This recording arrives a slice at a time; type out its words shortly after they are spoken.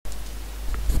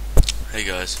Hey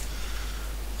guys,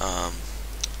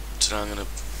 today I'm going to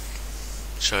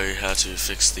show you how to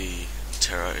fix the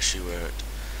Tera issue where it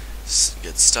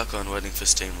gets stuck on waiting for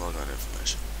Steam logon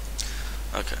information.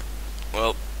 Okay,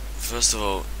 well, first of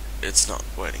all, it's not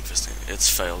waiting for Steam, it's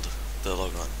failed the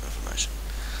logon information,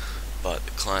 but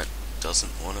the client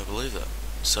doesn't want to believe that,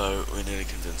 so we need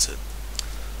to convince it.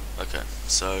 Okay,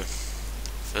 so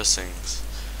first things,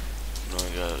 I'm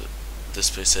going to go to this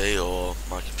PC or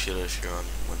my computer if you're on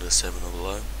Windows 7 or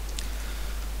below.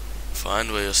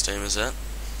 Find where your Steam is at.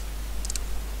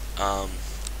 Now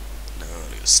we're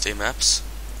going to go Steam Apps,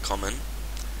 Common,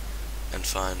 and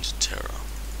find Tera.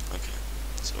 Okay,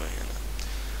 so we're going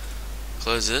to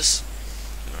close this.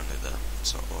 We don't need that,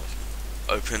 it's not working.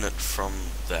 Open it from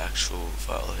the actual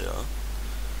file here.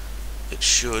 It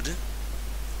should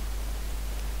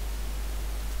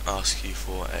ask you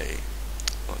for a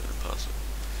login password.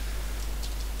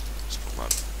 Just put my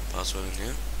password in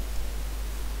here.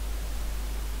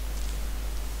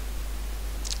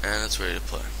 And it's ready to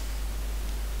play.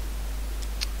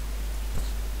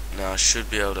 Now I should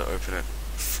be able to open it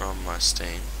from my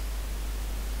Steam.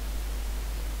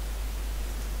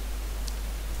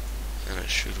 And it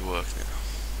should work now.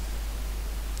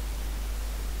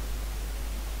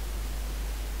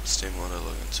 Steam auto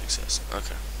login success.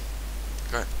 Okay.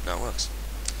 Great, now it works.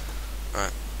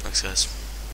 Alright, thanks guys.